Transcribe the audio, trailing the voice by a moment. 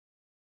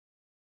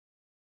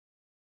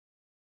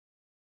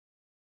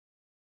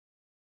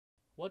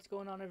What's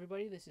going on,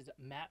 everybody? This is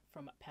Matt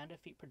from Panda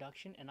Feet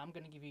Production, and I'm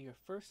going to give you your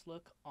first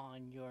look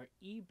on your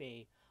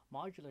eBay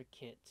modular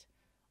kit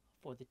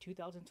for the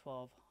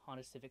 2012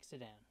 Honda Civic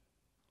Sedan.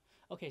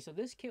 Okay, so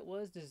this kit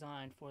was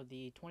designed for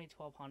the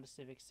 2012 Honda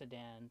Civic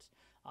Sedans,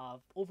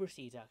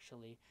 overseas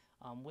actually.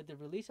 With the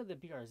release of the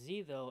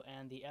BRZ though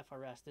and the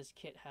FRS, this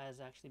kit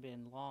has actually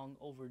been long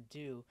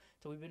overdue.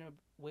 So we've been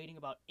waiting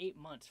about 8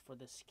 months for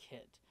this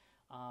kit.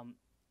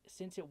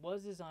 Since it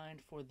was designed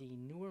for the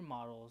newer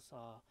models,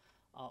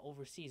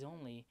 overseas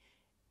only,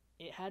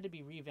 it had to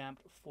be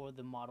revamped for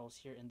the models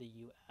here in the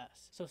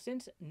US. So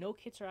since no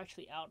kits are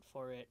actually out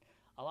for it,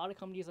 a lot of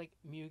companies like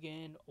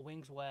Mugen,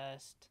 Wings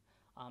West,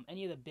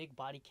 any of the big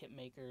body kit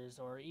makers,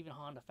 or even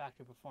Honda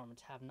Factory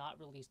Performance have not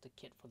released a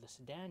kit for the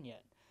sedan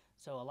yet.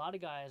 So a lot of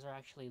guys are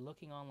actually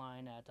looking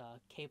online at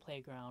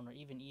K-Playground or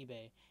even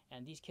eBay,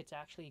 and these kits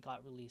actually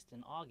got released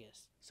in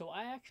August. So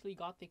I actually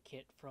got the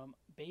kit from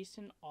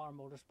Bayson or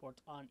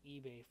Motorsports on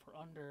eBay for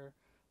under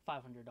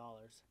 $500.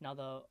 Now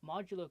the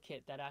Modula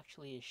kit that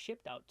actually is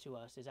shipped out to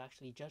us is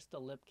actually just the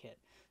lip kit.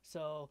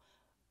 So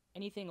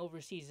anything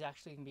overseas is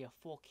actually going to be a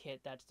full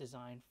kit that's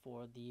designed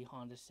for the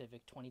Honda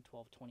Civic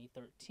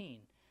 2012-2013.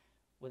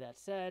 With that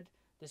said,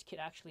 this kit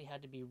actually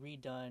had to be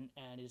redone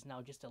and is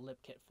now just a lip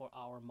kit for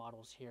our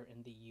models here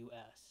in the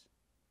US.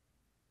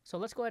 So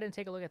let's go ahead and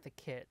take a look at the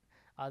kit.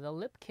 The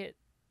lip kit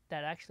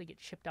that actually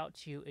gets shipped out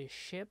to you is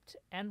shipped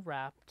and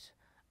wrapped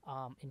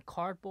in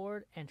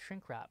cardboard and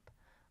shrink wrap.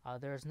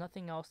 There's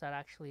nothing else that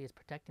actually is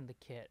protecting the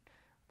kit.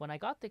 When I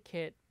got the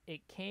kit,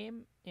 it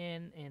came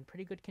in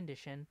pretty good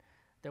condition.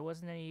 There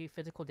wasn't any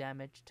physical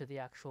damage to the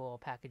actual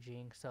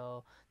packaging,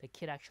 so the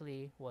kit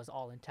actually was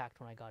all intact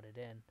when I got it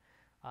in.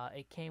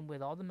 It came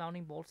with all the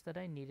mounting bolts that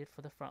I needed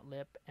for the front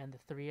lip and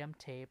the 3M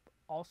tape,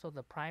 also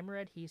the primer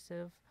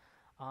adhesive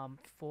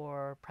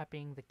for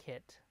prepping the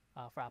kit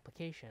for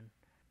application.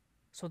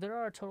 So there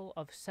are a total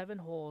of 7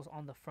 holes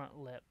on the front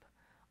lip.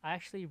 I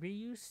actually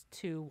reused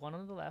 2, one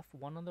on the left,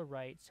 one on the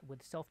right,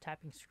 with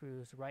self-tapping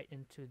screws right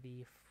into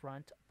the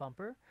front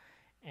bumper.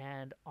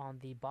 And on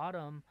the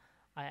bottom,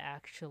 I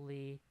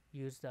actually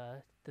used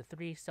the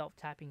 3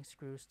 self-tapping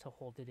screws to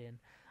hold it in.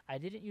 I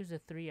didn't use the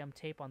 3M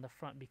tape on the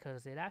front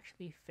because it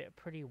actually fit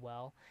pretty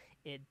well.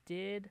 It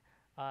did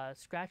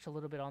scratch a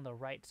little bit on the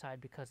right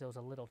side because it was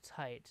a little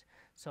tight.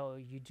 So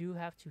you do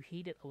have to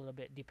heat it a little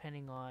bit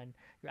depending on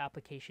your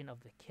application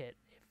of the kit.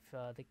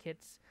 If the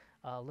kit's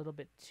a little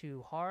bit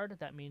too hard,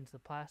 that means the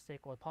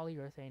plastic or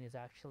polyurethane is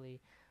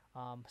actually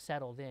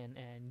settled in,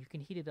 and you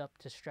can heat it up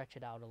to stretch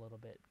it out a little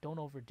bit. Don't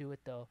overdo it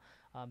though,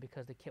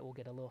 because the kit will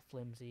get a little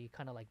flimsy,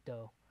 kind of like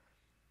dough.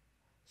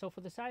 So for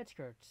the side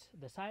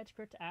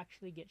skirts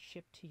actually get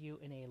shipped to you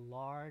in a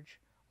large,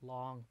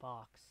 long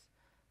box.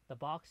 The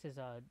box is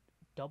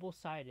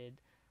double-sided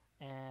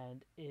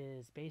and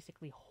is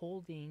basically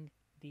holding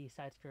the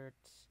side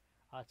skirts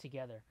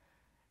together.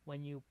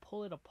 When you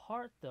pull it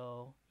apart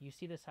though, you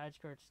see the side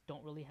skirts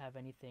don't really have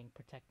anything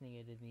protecting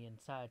it in the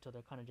inside, so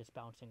they're kind of just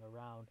bouncing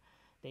around.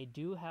 They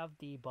do have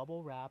the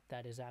bubble wrap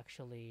that is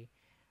actually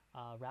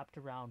wrapped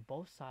around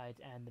both sides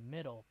and the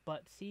middle,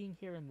 but seeing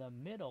here in the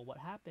middle, what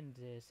happens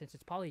is, since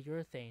it's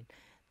polyurethane,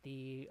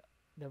 the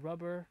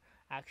rubber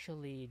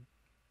actually,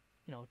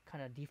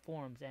 kind of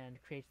deforms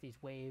and creates these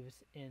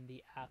waves in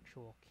the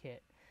actual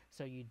kit.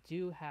 So you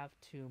do have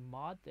to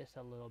mod this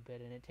a little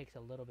bit, and it takes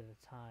a little bit of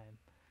time.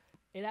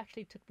 It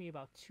actually took me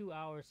about 2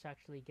 hours to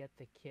actually get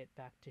the kit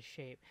back to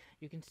shape.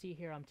 You can see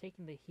here I'm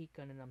taking the heat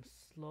gun and I'm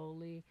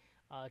slowly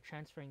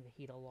transferring the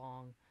heat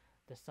along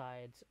the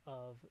sides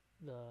of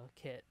the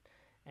kit.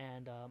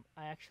 And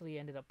I actually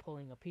ended up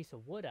pulling a piece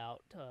of wood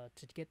out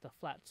to get the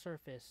flat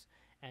surface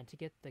and to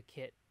get the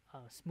kit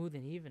smooth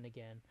and even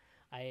again.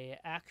 I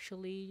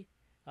actually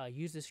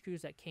used the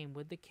screws that came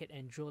with the kit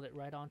and drilled it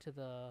right onto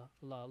the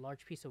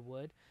large piece of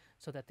wood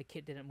so that the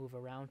kit didn't move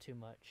around too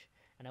much.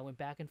 And I went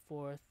back and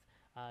forth,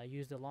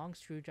 used a long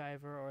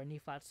screwdriver or any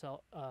flat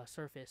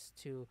surface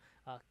to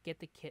get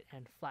the kit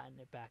and flatten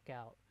it back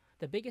out.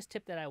 The biggest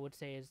tip that I would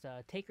say is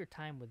take your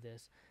time with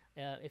this.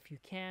 If you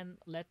can,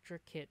 let your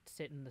kit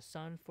sit in the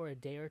sun for a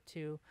day or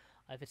two.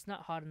 If it's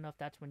not hot enough,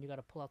 that's when you got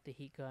to pull out the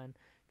heat gun,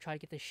 try to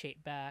get the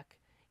shape back,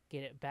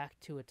 get it back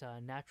to its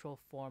natural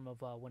form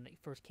of when it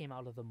first came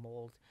out of the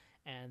mold,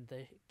 and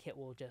the kit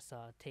will just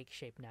take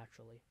shape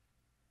naturally.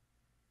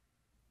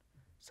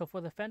 So for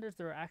the fenders,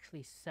 there are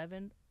actually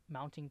 7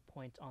 mounting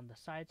points on the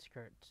side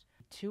skirts.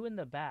 2 in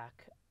the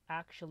back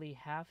actually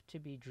have to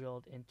be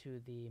drilled into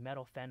the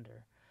metal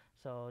fender.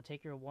 So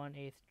take your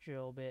 1/8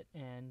 drill bit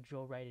and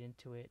drill right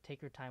into it.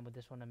 Take your time with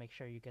this one to make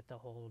sure you get the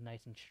hole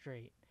nice and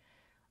straight.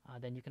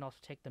 Then you can also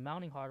take the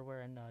mounting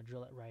hardware and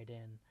drill it right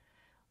in.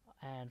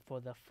 And for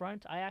the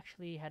front, I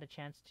actually had a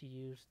chance to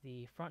use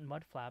the front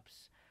mud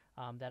flaps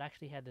that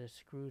actually had the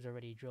screws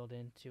already drilled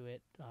into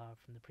it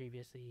from the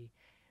previously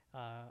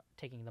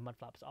taking the mud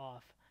flaps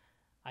off.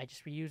 I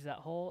just reused that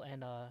hole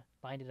and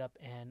lined it up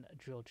and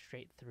drilled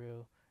straight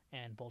through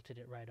and bolted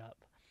it right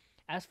up.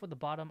 As for the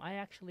bottom, I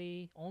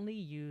actually only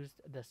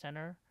used the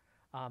center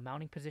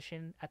mounting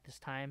position at this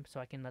time so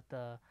I can let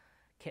the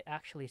kit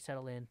actually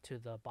settle into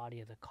the body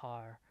of the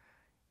car.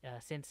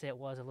 Since it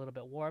was a little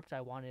bit warped,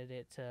 I wanted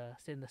it to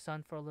sit in the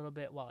sun for a little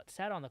bit while it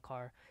sat on the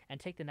car and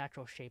take the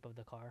natural shape of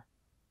the car.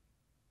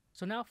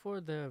 So now for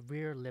the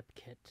rear lip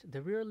kit.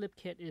 The rear lip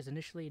kit is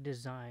initially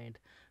designed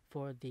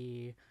for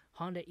the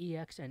Honda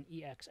EX and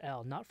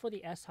EXL, not for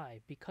the SI.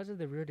 Because of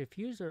the rear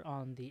diffuser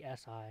on the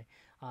SI,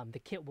 the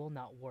kit will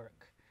not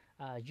work.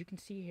 As you can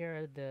see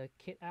here, the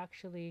kit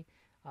actually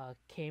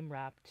came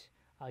wrapped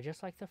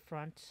just like the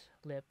front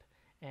lip,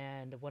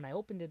 and when I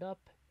opened it up,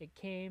 it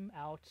came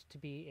out to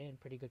be in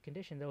pretty good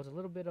condition. There was a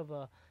little bit of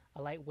a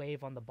light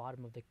wave on the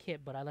bottom of the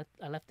kit, but I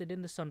left it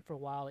in the sun for a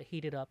while. It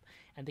heated up,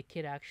 and the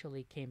kit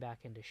actually came back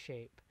into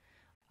shape.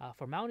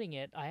 For mounting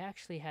it, I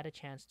actually had a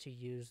chance to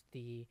use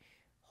the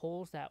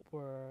holes that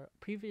were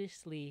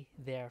previously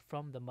there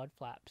from the mud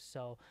flaps.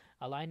 So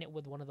align it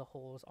with one of the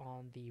holes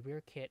on the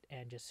rear kit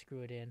and just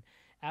screw it in.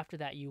 After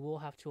that, you will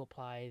have to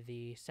apply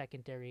the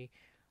secondary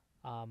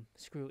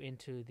screw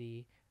into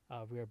the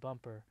rear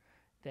bumper.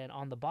 Then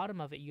on the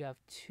bottom of it, you have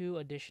two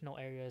additional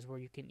areas where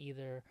you can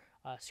either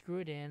screw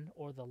it in,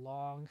 or the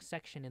long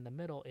section in the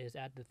middle is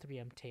add the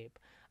 3M tape.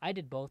 I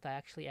did both. I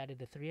actually added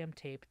the 3M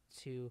tape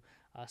to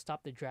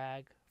stop the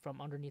drag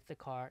from underneath the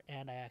car,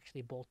 and I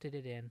actually bolted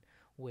it in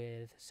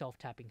with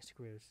self-tapping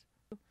screws.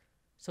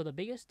 So the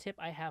biggest tip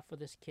I have for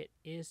this kit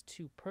is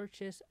to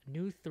purchase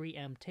new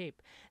 3M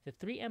tape. The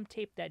 3M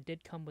tape that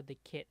did come with the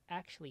kit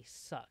actually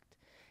sucked.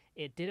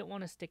 It didn't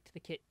want to stick to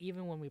the kit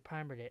even when we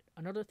primered it.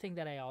 Another thing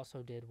that I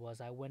also did was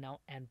I went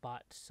out and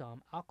bought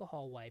some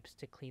alcohol wipes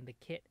to clean the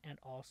kit and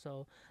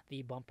also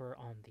the bumper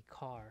on the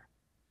car.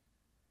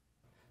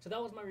 So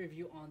that was my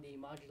review on the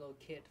Modula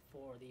kit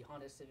for the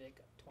Honda Civic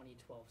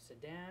 2012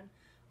 sedan.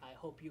 I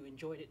hope you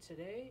enjoyed it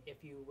today.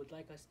 If you would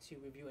like us to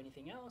review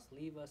anything else,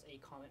 leave us a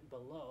comment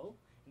below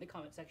in the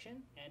comment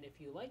section. And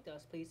if you liked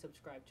us, please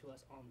subscribe to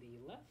us on the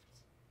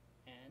left.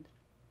 And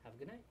have a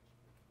good night.